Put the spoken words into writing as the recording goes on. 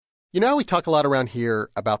You know, we talk a lot around here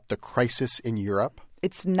about the crisis in Europe.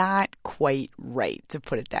 It's not quite right to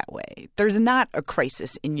put it that way. There's not a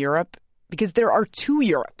crisis in Europe because there are two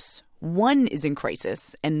Europes. One is in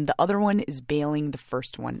crisis, and the other one is bailing the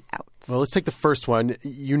first one out. Well, let's take the first one.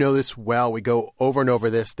 You know this well. We go over and over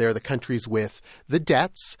this. They're the countries with the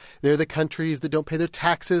debts. They're the countries that don't pay their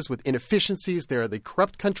taxes with inefficiencies. They're the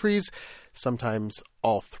corrupt countries. Sometimes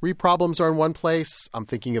all three problems are in one place. I'm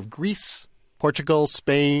thinking of Greece, Portugal,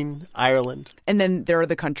 Spain, Ireland. And then there are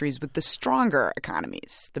the countries with the stronger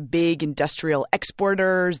economies, the big industrial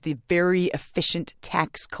exporters, the very efficient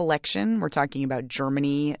tax collection. We're talking about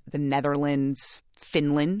Germany, the Netherlands,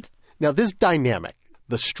 Finland. Now, this dynamic,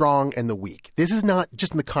 the strong and the weak, this is not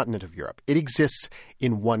just in the continent of Europe. It exists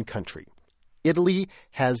in one country. Italy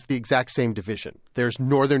has the exact same division. There's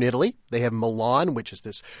northern Italy. They have Milan, which is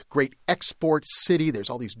this great export city.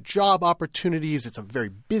 There's all these job opportunities. It's a very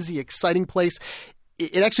busy, exciting place.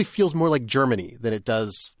 It actually feels more like Germany than it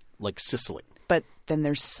does like Sicily. But then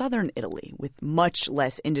there's southern Italy with much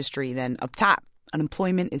less industry than up top.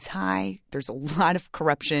 Unemployment is high. There's a lot of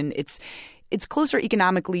corruption. It's closer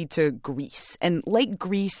economically to Greece. And like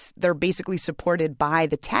Greece, they're basically supported by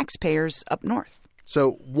the taxpayers up north.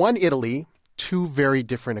 So one Italy, two very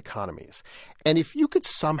different economies. And if you could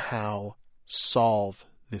somehow solve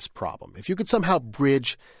this problem, if you could somehow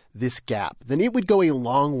bridge this gap, then it would go a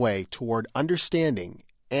long way toward understanding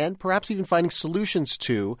and perhaps even finding solutions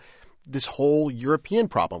to this whole European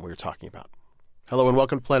problem we were talking about. Hello and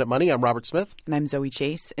welcome to Planet Money. I'm Robert Smith. And I'm Zoe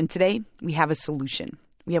Chase. And today we have a solution.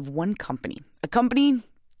 We have one company, a company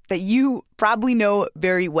that you probably know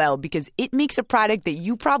very well because it makes a product that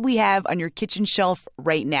you probably have on your kitchen shelf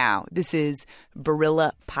right now. This is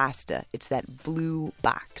Barilla Pasta. It's that blue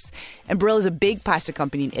box. And Barilla is a big pasta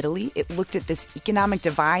company in Italy. It looked at this economic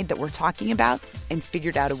divide that we're talking about and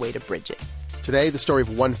figured out a way to bridge it. Today, the story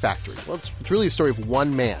of one factory. Well, it's really the story of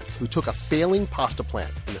one man who took a failing pasta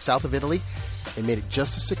plant in the south of Italy and made it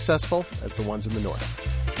just as successful as the ones in the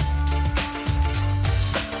north.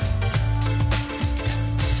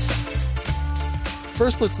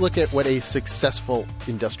 First, let's look at what a successful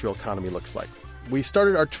industrial economy looks like. We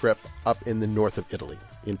started our trip up in the north of Italy,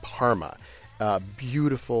 in Parma.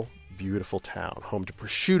 Beautiful, beautiful town, home to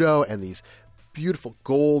prosciutto and these beautiful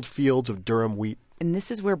gold fields of durum wheat. And this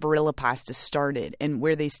is where Barilla Pasta started and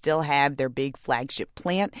where they still have their big flagship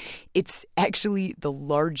plant. It's actually the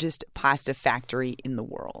largest pasta factory in the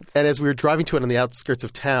world. And as we were driving to it on the outskirts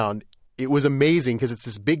of town, it was amazing because it's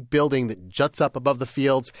this big building that juts up above the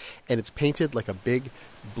fields, and it's painted like a big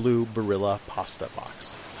blue Barilla pasta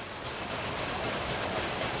box.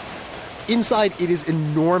 Inside, it is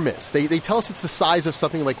enormous. They tell us it's the size of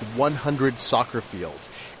something like 100 soccer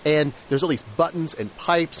fields. And there's all these buttons and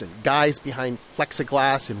pipes and guys behind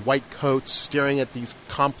plexiglass in white coats staring at these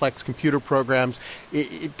complex computer programs.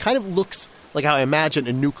 It kind of looks like how I imagine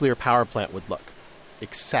a nuclear power plant would look,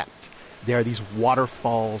 except there are these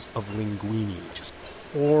waterfalls of linguine just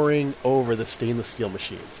pouring over the stainless steel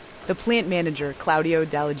machines. The plant manager, Claudio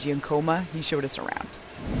Dalla Giancoma, he showed us around.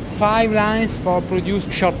 5 lines for produce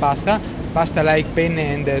shell pasta like penne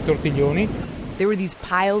and tortiglioni. There were these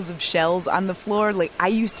piles of shells on the floor. Like, I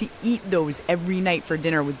used to eat those every night for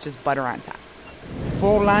dinner with just butter on top.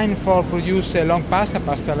 4 lines for produce long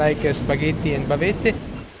pasta like spaghetti and bavette.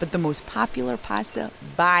 But the most popular pasta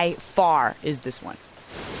by far is this one.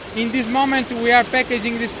 In this moment, we are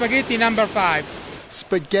packaging the spaghetti number 5.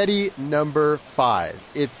 Spaghetti number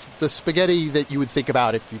 5. It's the spaghetti that you would think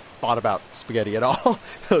about if you thought about spaghetti at all.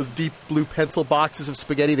 Those deep blue pencil boxes of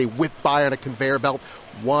spaghetti, they whip by on a conveyor belt,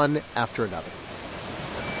 one after another.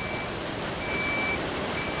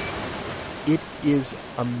 It is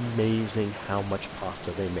amazing how much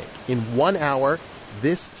pasta they make. In 1 hour,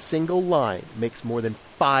 this single line makes more than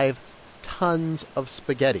 5 tons of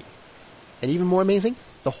spaghetti. And even more amazing,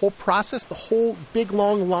 the whole process, the whole big,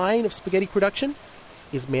 long line of spaghetti production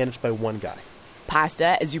is managed by one guy.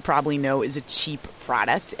 Pasta, as you probably know, is a cheap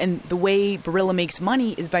product. And the way Barilla makes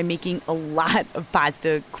money is by making a lot of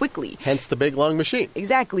pasta quickly. Hence the big, long machine.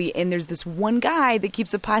 Exactly. And there's this one guy that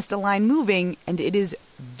keeps the pasta line moving. And it is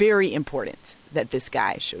very important that this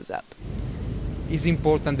guy shows up. It's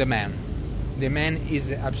important, the man. The man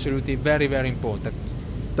is absolutely very, very important.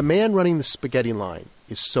 The man running the spaghetti line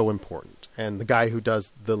is so important. And the guy who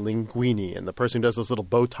does the linguine and the person who does those little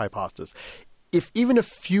bow tie pastas. If even a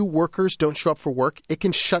few workers don't show up for work, it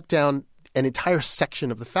can shut down an entire section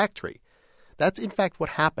of the factory. That's, in fact,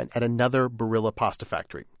 what happened at another Barilla pasta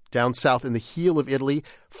factory down south in the heel of Italy,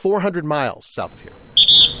 400 miles south of here.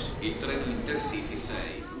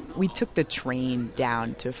 We took the train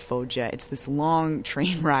down to Foggia. It's this long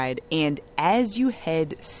train ride, and as you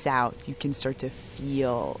head south, you can start to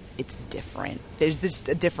feel it's different. There's this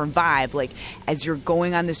a different vibe. Like, as you're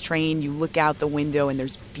going on this train, you look out the window, and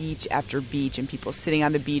there's beach after beach, and people sitting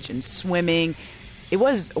on the beach and swimming. It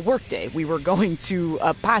was a work day. We were going to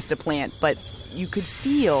a pasta plant, but you could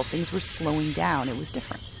feel things were slowing down. It was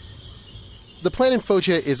different. The plant in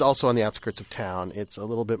Foggia is also on the outskirts of town. It's a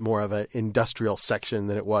little bit more of an industrial section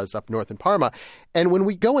than it was up north in Parma. And when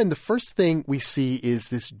we go in, the first thing we see is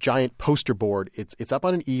this giant poster board. It's up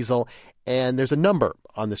on an easel, and there's a number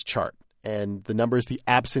on this chart. And the number is the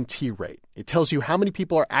absentee rate. It tells you how many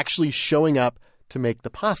people are actually showing up to make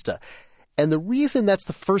the pasta. And the reason that's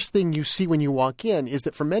the first thing you see when you walk in is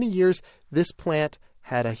that for many years, this plant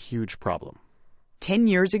had a huge problem. 10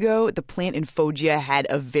 years ago, the plant in Foggia had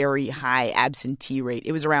a very high absentee rate.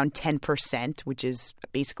 It was around 10%, which is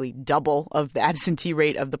basically double of the absentee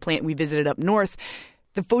rate of the plant we visited up north.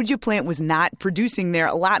 The Foggia plant was not producing their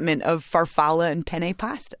allotment of farfalle and penne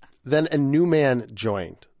pasta. Then a new man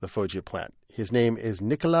joined the Foggia plant. His name is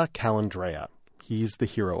Nicola Calandrea. He's the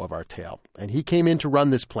hero of our tale, and he came in to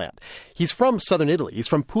run this plant. He's from southern Italy. He's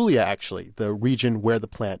from Puglia, actually, the region where the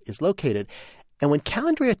plant is located. And when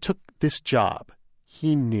Calandrea took this job,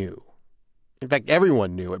 he knew. In fact,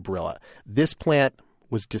 everyone knew at Barilla. This plant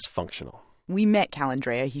was dysfunctional. We met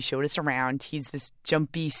Calandrea. He showed us around. He's this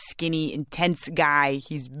jumpy, skinny, intense guy.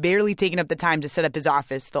 He's barely taken up the time to set up his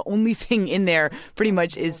office. The only thing in there pretty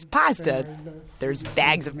much is pasta. There's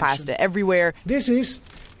bags of pasta everywhere. This is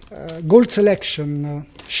Gold Selection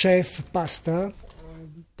chef pasta.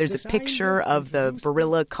 There's a picture of the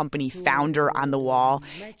Barilla company founder on the wall,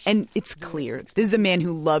 and it's clear this is a man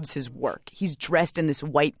who loves his work. He's dressed in this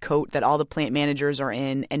white coat that all the plant managers are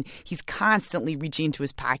in, and he's constantly reaching into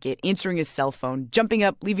his pocket, answering his cell phone, jumping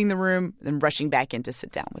up, leaving the room, then rushing back in to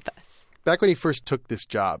sit down with us. Back when he first took this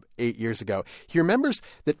job 8 years ago, he remembers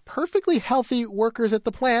that perfectly healthy workers at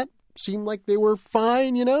the plant seemed like they were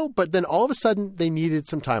fine, but then all of a sudden they needed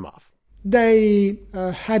some time off. They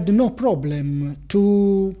had no problem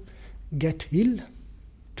to get ill,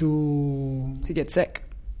 to get sick.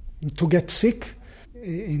 To get sick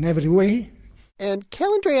in every way. And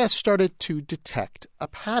Calandrea started to detect a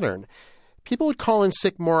pattern. People would call in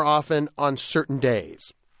sick more often on certain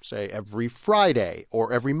days, say every Friday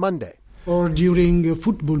or every Monday. Or during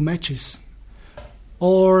football matches,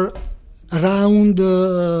 or around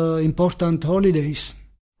important holidays.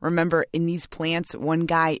 Remember, in these plants, one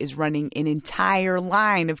guy is running an entire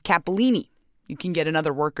line of capellini. You can get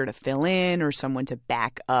another worker to fill in or someone to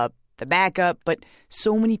back up the backup, but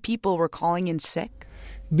so many people were calling in sick.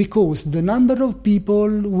 Because the number of people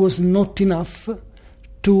was not enough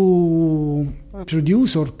to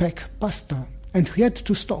produce or pack pasta, and we had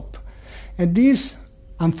to stop. And this,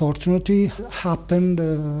 unfortunately, happened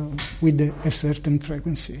with a certain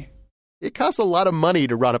frequency. It costs a lot of money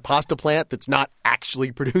to run a pasta plant that's not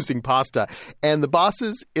actually producing pasta. And the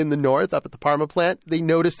bosses in the north, up at the Parma plant, they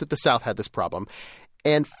noticed that the south had this problem.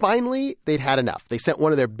 And finally, they'd had enough. They sent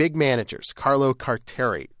one of their big managers, Carlo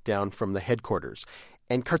Carteri, down from the headquarters.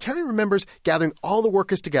 And Carteri remembers gathering all the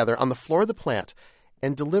workers together on the floor of the plant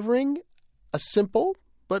and delivering a simple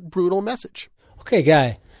but brutal message. Okay,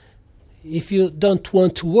 guy, if you don't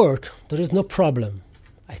want to work, there is no problem.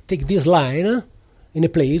 I take this line in a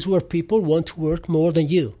place where people want to work more than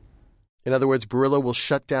you. In other words, Barilla will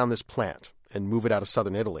shut down this plant and move it out of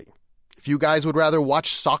southern Italy. If you guys would rather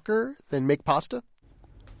watch soccer than make pasta?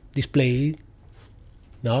 This place,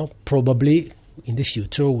 now, probably in the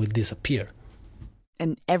future will disappear.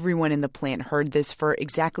 And everyone in the plant heard this for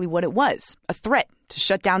exactly what it was, a threat to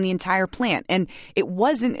shut down the entire plant. And it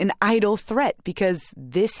wasn't an idle threat because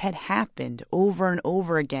this had happened over and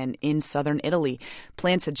over again in southern Italy.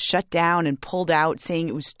 Plants had shut down and pulled out, saying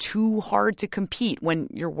it was too hard to compete when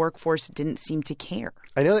your workforce didn't seem to care.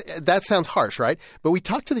 I know that sounds harsh, right? But we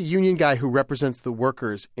talked to the union guy who represents the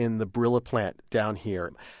workers in the Barilla plant down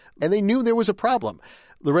here, and they knew there was a problem.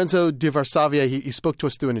 Lorenzo Di Varsavia, he spoke to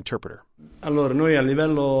us through an interpreter. Allora, noi a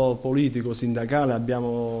livello politico, sindacale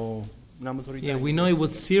abbiamo una maturità. Yeah, we know it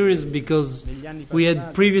was serious because we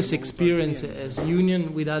had previous experience as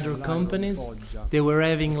union with other companies. They were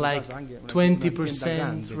having like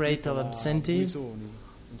 20% rate of absenteeism,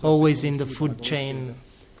 always in the food chain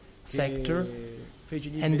sector.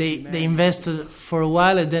 And they invested for a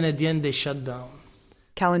while, and then at the end they shut down.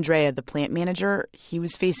 Calandrea, the plant manager, he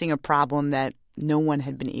was facing a problem that no one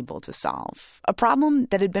had been able to solve. A problem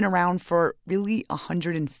that had been around for really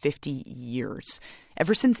 150 years.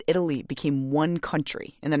 Ever since Italy became one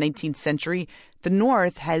country in the 19th century, the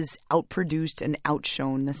North has outproduced and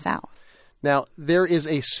outshone the South. Now, there is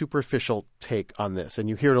a superficial take on this, and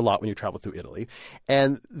you hear it a lot when you travel through Italy.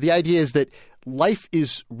 And the idea is that life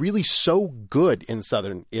is really so good in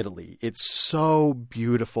southern Italy. It's so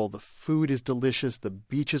beautiful. The food is delicious. The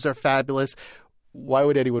beaches are fabulous. Why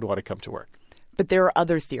would anyone want to come to work? But there are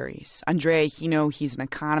other theories. Andrea Hino, he's an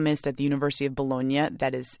economist at the University of Bologna,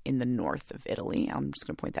 that is in the north of Italy. I'm just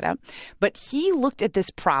going to point that out. But he looked at this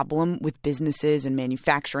problem with businesses and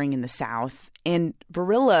manufacturing in the south. And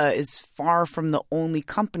Barilla is far from the only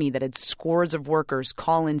company that had scores of workers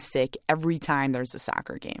call in sick every time there's a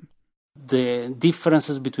soccer game. The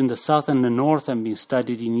differences between the south and the north have been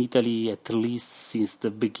studied in Italy at least since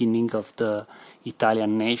the beginning of the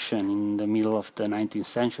Italian nation in the middle of the 19th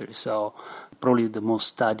century. So probably the most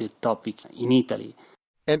studied topic in Italy.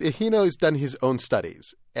 And Hino has done his own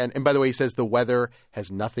studies. And by the way, he says the weather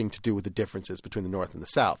has nothing to do with the differences between the north and the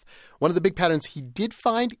south. One of the big patterns he did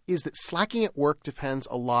find is that slacking at work depends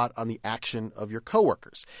a lot on the action of your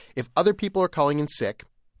coworkers. If other people are calling in sick,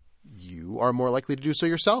 you are more likely to do so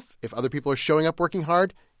yourself. If other people are showing up working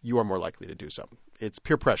hard, you are more likely to do so. It's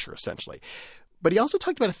peer pressure, essentially. But he also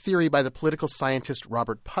talked about a theory by the political scientist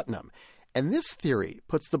Robert Putnam. And this theory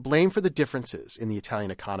puts the blame for the differences in the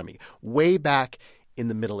Italian economy way back in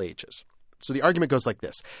the Middle Ages. So the argument goes like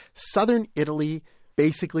this. Southern Italy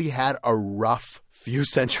basically had a rough few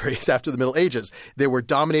centuries after the Middle Ages. They were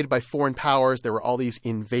dominated by foreign powers. There were all these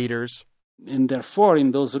invaders. And therefore,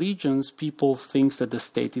 in those regions, people think that the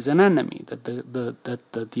state is an enemy, that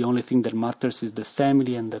the only thing that matters is the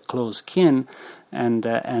family and the close kin, and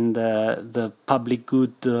the public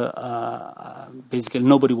good. Basically,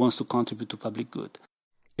 nobody wants to contribute to public good.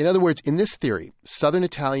 In other words, in this theory, Southern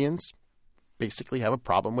Italians basically have a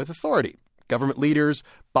problem with authority. Government leaders,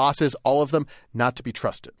 bosses, all of them not to be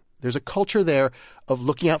trusted. There's a culture there of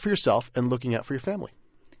looking out for yourself and looking out for your family.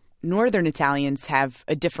 Northern Italians have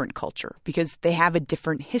a different culture because they have a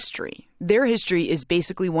different history. Their history is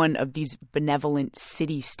basically one of these benevolent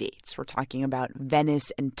city-states. We're talking about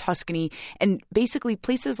Venice and Tuscany. And basically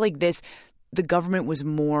places like this, the government was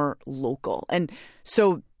more local. And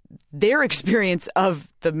so their experience of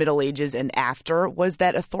the Middle Ages and after was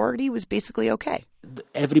that authority was basically okay.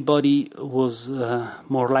 Everybody was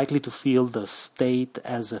more likely to feel the state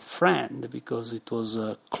as a friend because it was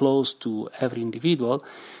close to every individual.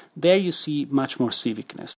 There you see much more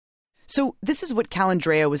civicness. So this is what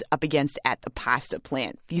Calandrea was up against at the pasta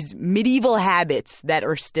plant, these medieval habits that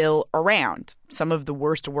are still around. Some of the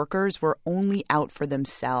worst workers were only out for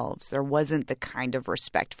themselves. There wasn't the kind of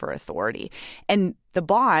respect for authority. And the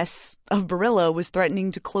boss of Barilla was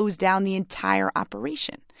threatening to close down the entire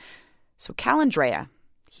operation. So Calandrea,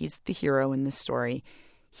 he's the hero in this story,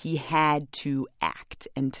 he had to act.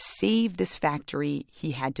 And to save this factory,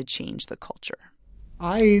 he had to change the culture.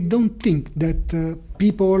 I don't think that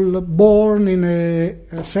people born in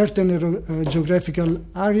a certain geographical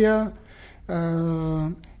area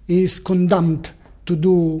is condemned to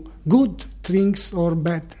do good things or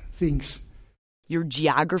bad things. Your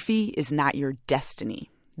geography is not your destiny.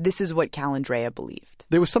 This is what Calandrea believed.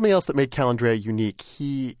 There was something else that made Calandrea unique.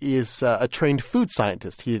 He is a trained food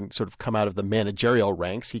scientist. He didn't sort of come out of the managerial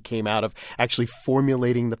ranks. He came out of actually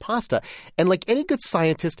formulating the pasta. And like any good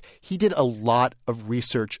scientist, he did a lot of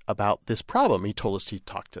research about this problem. He told us he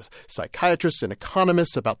talked to psychiatrists and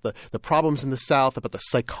economists about the problems in the South, about the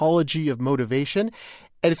psychology of motivation.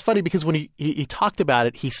 And it's funny because when he talked about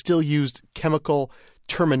it, he still used chemical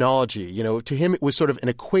terminology. You know, to him, it was sort of an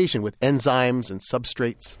equation with enzymes and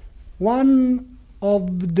substrates. One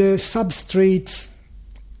of the substrates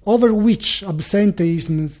over which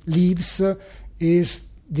absenteeism lives is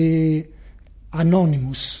the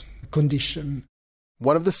anonymous condition.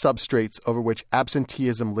 One of the substrates over which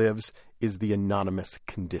absenteeism lives is the anonymous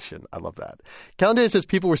condition. I love that. Calandrea says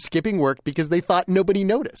people were skipping work because they thought nobody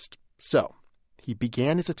noticed. So he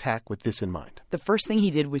began his attack with this in mind. The first thing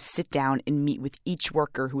he did was sit down and meet with each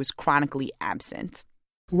worker who was chronically absent.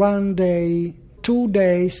 1 day, 2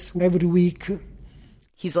 days, every week.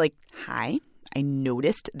 He's like, "Hi, I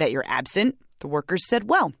noticed that you're absent." The workers said,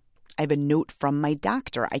 "Well, I have a note from my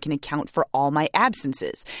doctor. I can account for all my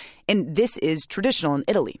absences." And this is traditional in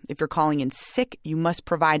Italy. If you're calling in sick, you must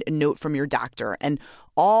provide a note from your doctor. And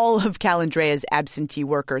all of Calandrea's absentee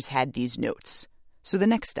workers had these notes. So the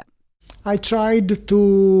next step. I tried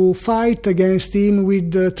to fight against him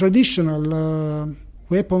with traditional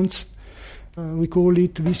weapons. We call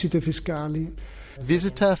it visite fiscali.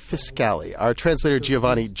 Visita fiscali. Our translator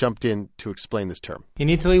Giovanni jumped in to explain this term. In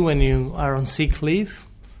Italy, when you are on sick leave,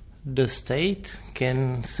 the state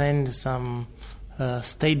can send some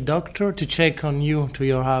state doctor to check on you to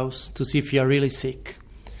your house to see if you are really sick.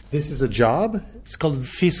 This is a job? It's called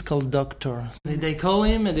fiscal doctor. They call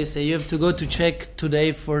him and they say, you have to go to check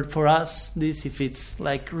today for us this if it's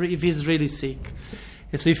if he's really sick.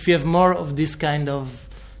 And so if you have more of this kind of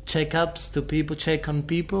checkups to people, check on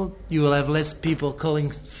people, you will have less people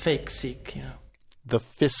calling fake sick. The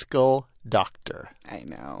fiscal doctor. I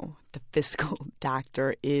know. The fiscal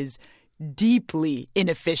doctor is deeply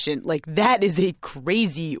inefficient. That is a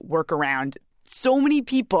crazy workaround. So many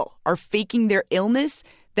people are faking their illness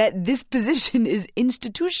that this position is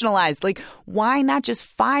institutionalized. Why not just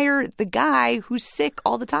fire the guy who's sick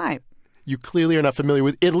all the time? You clearly are not familiar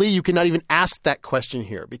with Italy. You cannot even ask that question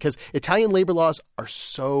here because Italian labor laws are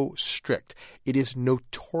so strict. It is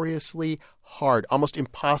notoriously hard, almost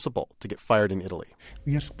impossible to get fired in Italy.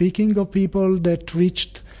 We are speaking of people that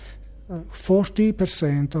reached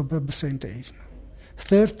 40% of absenteeism,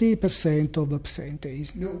 30% of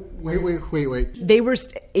absenteeism. No, wait. They were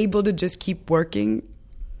able to just keep working?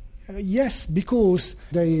 Yes, because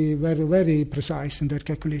they were very precise in their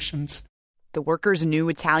calculations. The workers knew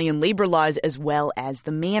Italian labor laws as well as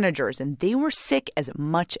the managers, and they were sick as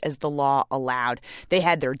much as the law allowed. They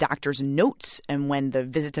had their doctor's notes, and when the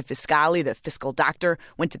visita fiscale, the fiscal doctor,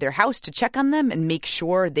 went to their house to check on them and make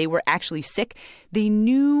sure they were actually sick, they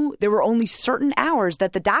knew there were only certain hours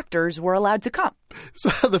that the doctors were allowed to come.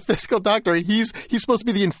 So the fiscal doctor, he's supposed to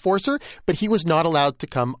be the enforcer, but he was not allowed to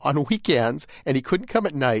come on weekends, and he couldn't come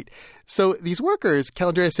at night. So these workers,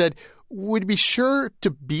 Calandrea said, would be sure to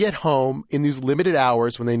be at home in these limited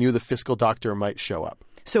hours when they knew the fiscal doctor might show up.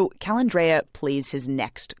 So Calandrea plays his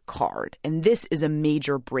next card, and this is a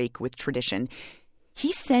major break with tradition.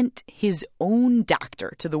 He sent his own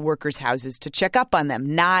doctor to the workers' houses to check up on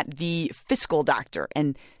them, not the fiscal doctor.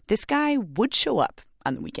 And this guy would show up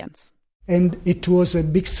on the weekends. And it was a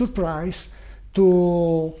big surprise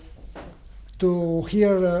to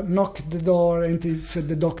hear knock the door and it's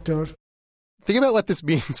the doctor. Think about what this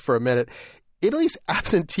means for a minute. Italy's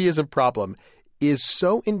absenteeism problem is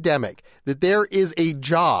so endemic that there is a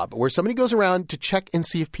job where somebody goes around to check and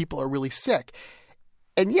see if people are really sick.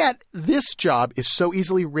 And yet, this job is so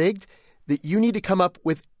easily rigged that you need to come up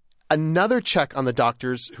with another check on the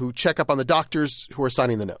doctors who check up on the doctors who are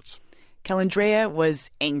signing the notes. Calandrea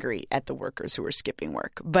was angry at the workers who were skipping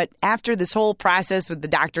work. But after this whole process with the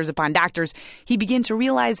doctors upon doctors, he began to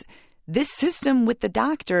realize this system with the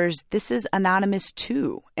doctors, this is anonymous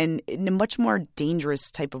too, and in a much more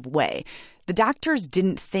dangerous type of way. The doctors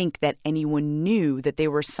didn't think that anyone knew that they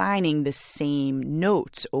were signing the same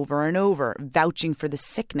notes over and over, vouching for the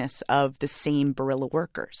sickness of the same Barilla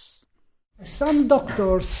workers. Some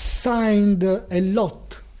doctors signed a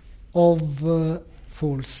lot of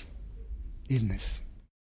false illness.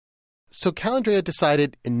 So Calandrea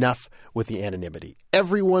decided enough with the anonymity.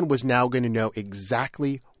 Everyone was now going to know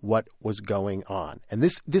exactly what was going on. And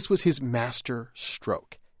this was his master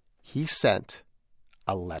stroke. He sent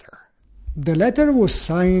a letter. The letter was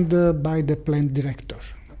signed by the plant director,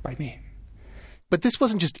 by me. But this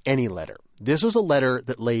wasn't just any letter. This was a letter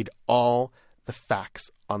that laid all the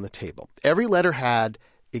facts on the table. Every letter had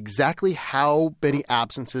exactly how many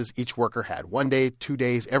absences each worker had. 1 day, 2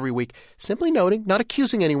 days, every week. Simply noting, not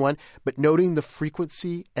accusing anyone, but noting the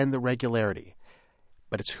frequency and the regularity.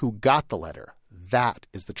 But it's who got the letter. That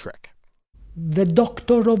is the trick. The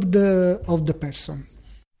doctor of the person.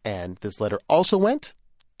 And this letter also went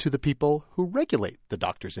to the people who regulate the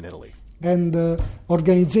doctors in Italy. And the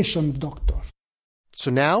organization of doctors.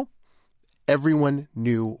 So now, everyone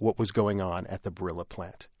knew what was going on at the Barilla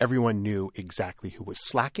plant. Everyone knew exactly who was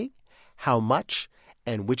slacking, how much,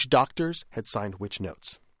 and which doctors had signed which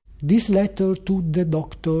notes. This letter to the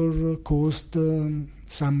doctor caused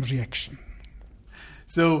some reaction.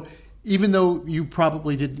 So even though you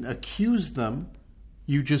probably didn't accuse them,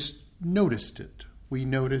 you just noticed it. We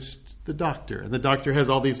noticed the doctor, and the doctor has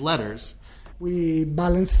all these letters. We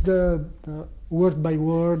balanced the word by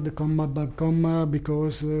word, comma by comma,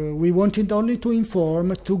 because we wanted only to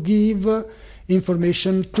inform, to give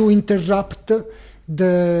information, to interrupt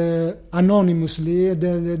the anonymously, the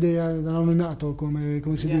anonimato,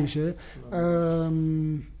 come si dice,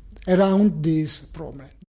 around this problem.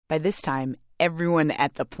 By this time, everyone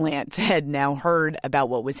at the plant had now heard about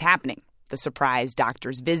what was happening. The surprise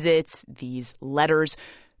doctor's visits, these letters.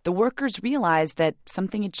 The workers realized that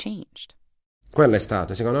something had changed. Quella è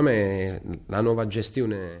stata, secondo me, la nuova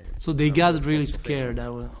gestione. So they got really scared.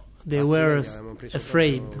 They were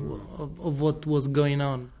afraid of what was going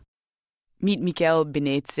on. Meet Michele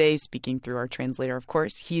Benezze, speaking through our translator, of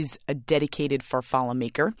course. He's a dedicated farfalla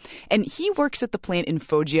maker, and he works at the plant in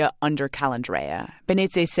Foggia under Calandrea.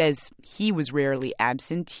 Benezze says he was rarely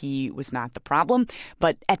absent. He was not the problem.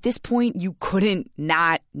 But at this point, you couldn't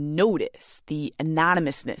not notice. The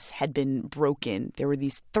anonymousness had been broken. There were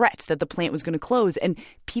these threats that the plant was going to close, and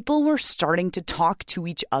people were starting to talk to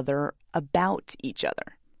each other about each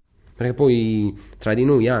other. Perché poi tra di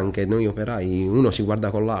noi anche, noi operai, uno si guarda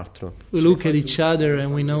con l'altro. We look at each other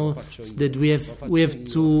and we know that we have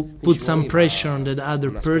to put some pressure on that other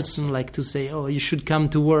person, like to say, oh, you should come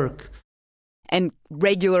to work. And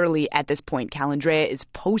regularly at this point, Calandrea is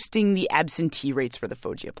posting the absentee rates for the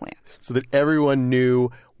Foggia plant. So that everyone knew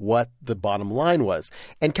what the bottom line was.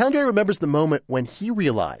 And Calandrea remembers the moment when he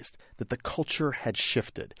realized that the culture had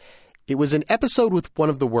shifted. It was an episode with one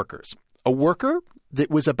of the workers, a worker that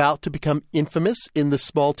was about to become infamous in the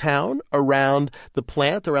small town around the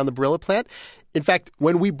plant, around the Barilla plant. In fact,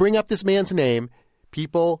 when we bring up this man's name,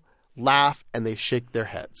 people laugh and they shake their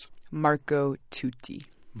heads. Marco Tutti.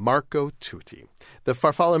 Marco Tutti. The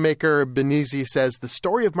farfalla maker Benezze says the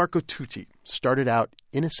story of Marco Tutti started out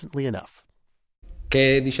innocently enough.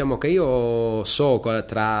 Che diciamo che io so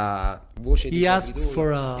tra voce di He asked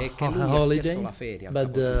for a lui holiday, la feria,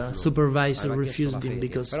 but the supervisor refused him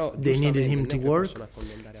because they needed him to work.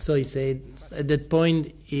 So he said, at that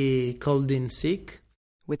point, he called in sick.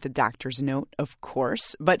 With the doctor's note, of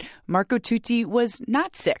course. But Marco Tutti was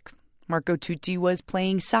not sick. Marco Tutti was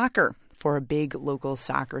playing soccer for a big local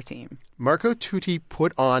soccer team. Marco Tutti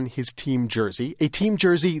put on his team jersey, a team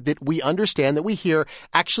jersey that we understand, that we hear,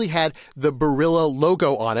 actually had the Barilla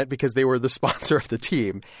logo on it because they were the sponsor of the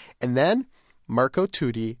team. And then Marco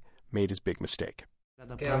Tutti made his big mistake.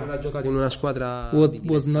 What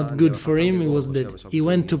was not good for him was that he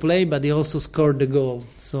went to play, but he also scored the goal,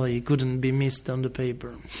 so he couldn't be missed on the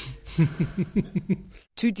paper.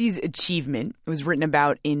 Tutti's achievement was written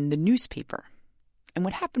about in the newspaper. And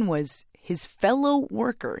what happened was his fellow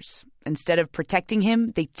workers, instead of protecting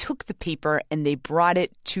him, they took the paper and they brought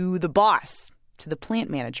it to the boss, to the plant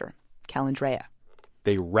manager, Calandrea.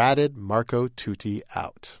 They ratted Marco Tutti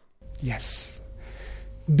out. Yes,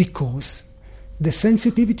 because the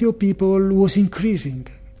sensitivity of people was increasing.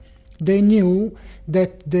 They knew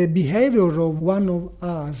that the behavior of one of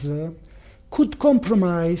us could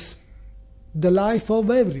compromise the life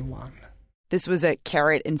of everyone. This was a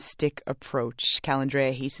carrot and stick approach.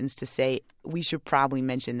 Calandrea hastens to say, we should probably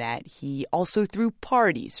mention that he also threw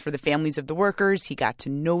parties for the families of the workers. He got to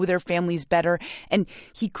know their families better. And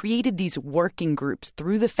he created these working groups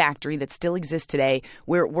through the factory that still exist today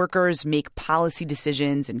where workers make policy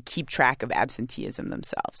decisions and keep track of absenteeism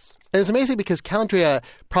themselves. And it's amazing because Calandrea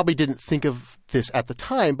probably didn't think of this at the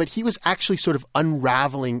time, but he was actually sort of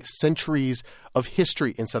unraveling centuries of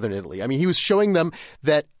history in southern Italy. I mean, he was showing them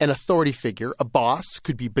that an authority figure, a boss,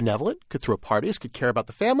 could be benevolent, could throw parties, could care about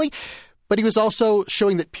the family. But he was also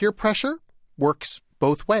showing that peer pressure works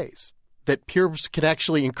both ways, that peers can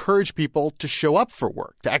actually encourage people to show up for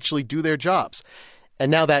work, to actually do their jobs. And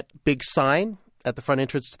now that big sign at the front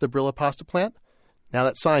entrance to the Barilla pasta plant, now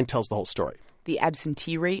that sign tells the whole story. The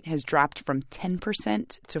absentee rate has dropped from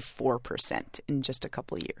 10% to 4% in just a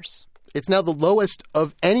couple of years. It's now the lowest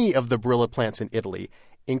of any of the Barilla plants in Italy,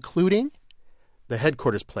 including the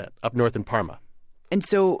headquarters plant up north in Parma. And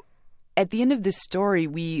so at the end of this story,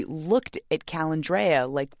 we looked at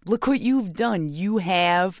Calandrea like, look what you've done. You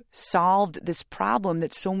have solved this problem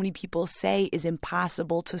that so many people say is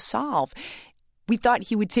impossible to solve. We thought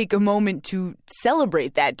he would take a moment to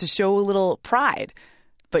celebrate that, to show a little pride.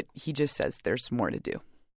 But he just says there's more to do.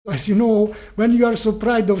 As you know, when you are so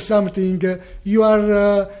proud of something, you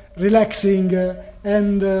are relaxing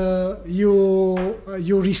and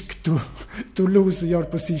you risk to lose your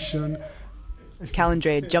position.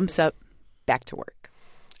 Calandrea jumps up, back to work.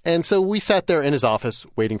 And so we sat there in his office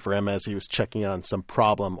waiting for him as he was checking on some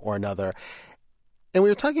problem or another. And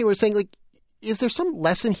we were saying, like, is there some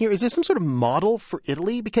lesson here? Is there some sort of model for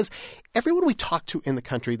Italy? Because everyone we talked to in the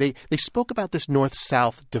country, they spoke about this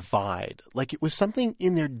north-south divide, like it was something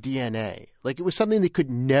in their DNA, like it was something that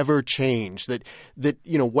could never change, that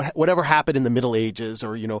you know, whatever happened in the Middle Ages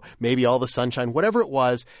or, you know, maybe all the sunshine, whatever it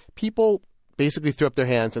was, people basically threw up their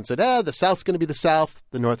hands and said, the South's going to be the South,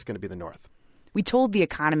 the North's going to be the North. We told the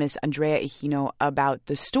economist Andrea Ehino about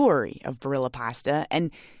the story of Barilla Pasta,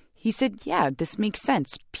 and he said, yeah, this makes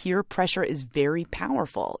sense. Peer pressure is very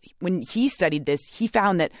powerful. When he studied this, he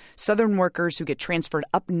found that Southern workers who get transferred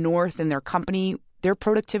up north in their company, their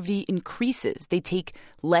productivity increases. They take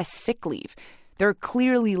less sick leave. There are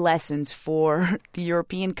clearly lessons for the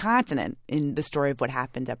European continent in the story of what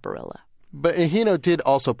happened at Barilla. But Hino did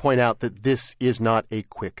also point out that this is not a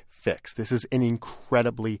quick fix. This is an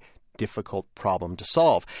incredibly difficult problem to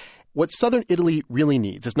solve. What southern Italy really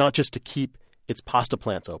needs is not just to keep its pasta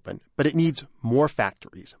plants open, but it needs more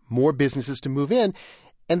factories, more businesses to move in.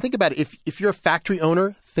 And think about it. If you're a factory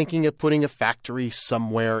owner thinking of putting a factory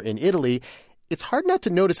somewhere in Italy, it's hard not to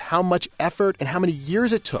notice how much effort and how many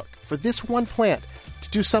years it took for this one plant to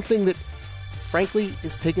do something that, frankly,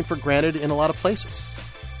 is taken for granted in a lot of places.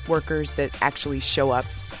 Workers that actually show up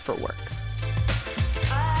for work.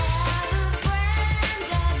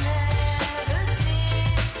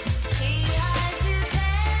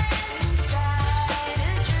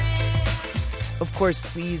 Of course,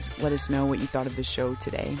 please let us know what you thought of the show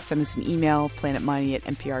today. Send us an email,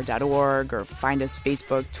 planetmoney@npr.org, or find us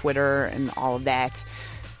Facebook, Twitter, and all of that.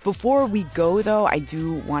 Before we go, though, I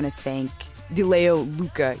do want to thank DeLeo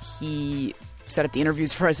Luca. He set up the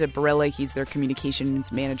interviews for us at Barilla. He's their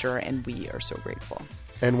communications manager, and we are so grateful.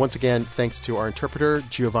 And once again, thanks to our interpreter,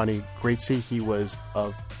 Giovanni Grazi. He was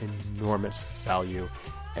of enormous value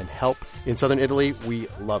and help. In southern Italy, we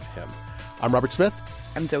love him. I'm Robert Smith.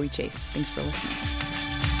 I'm Zoe Chase. Thanks for listening.